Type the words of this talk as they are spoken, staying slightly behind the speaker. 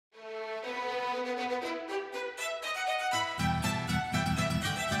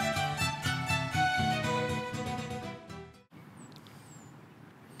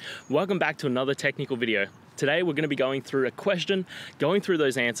Welcome back to another technical video. Today we're going to be going through a question, going through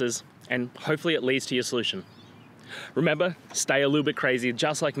those answers, and hopefully it leads to your solution. Remember, stay a little bit crazy,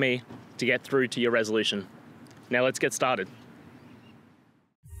 just like me, to get through to your resolution. Now let's get started.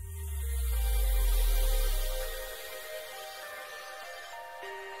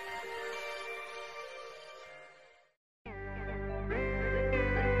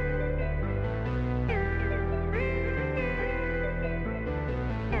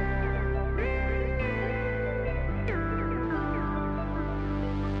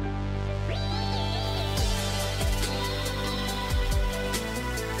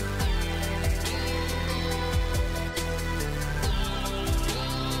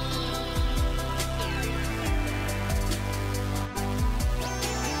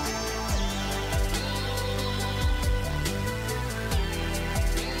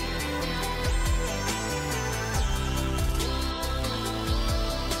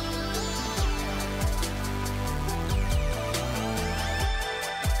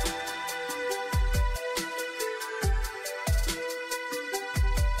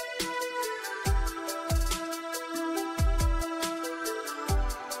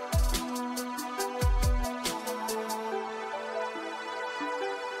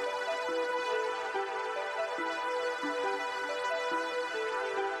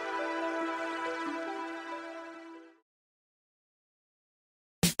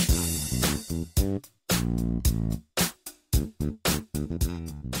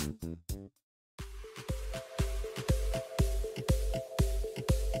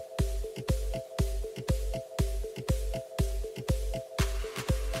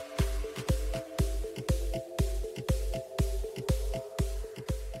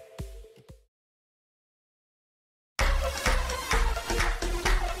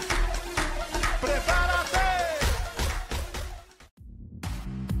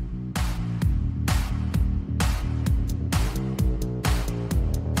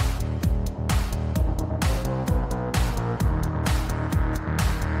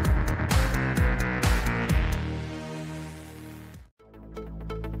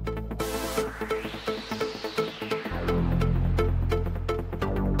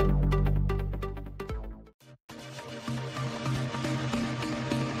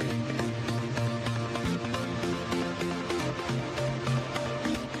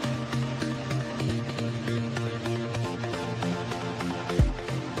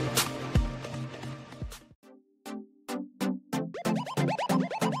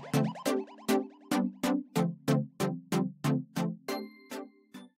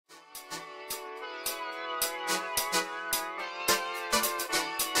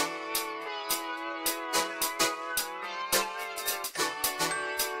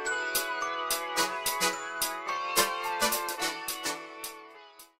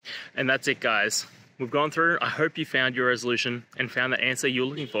 And that's it, guys. We've gone through. I hope you found your resolution and found the answer you're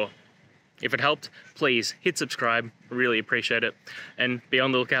looking for. If it helped, please hit subscribe. I really appreciate it. And be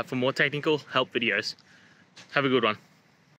on the lookout for more technical help videos. Have a good one.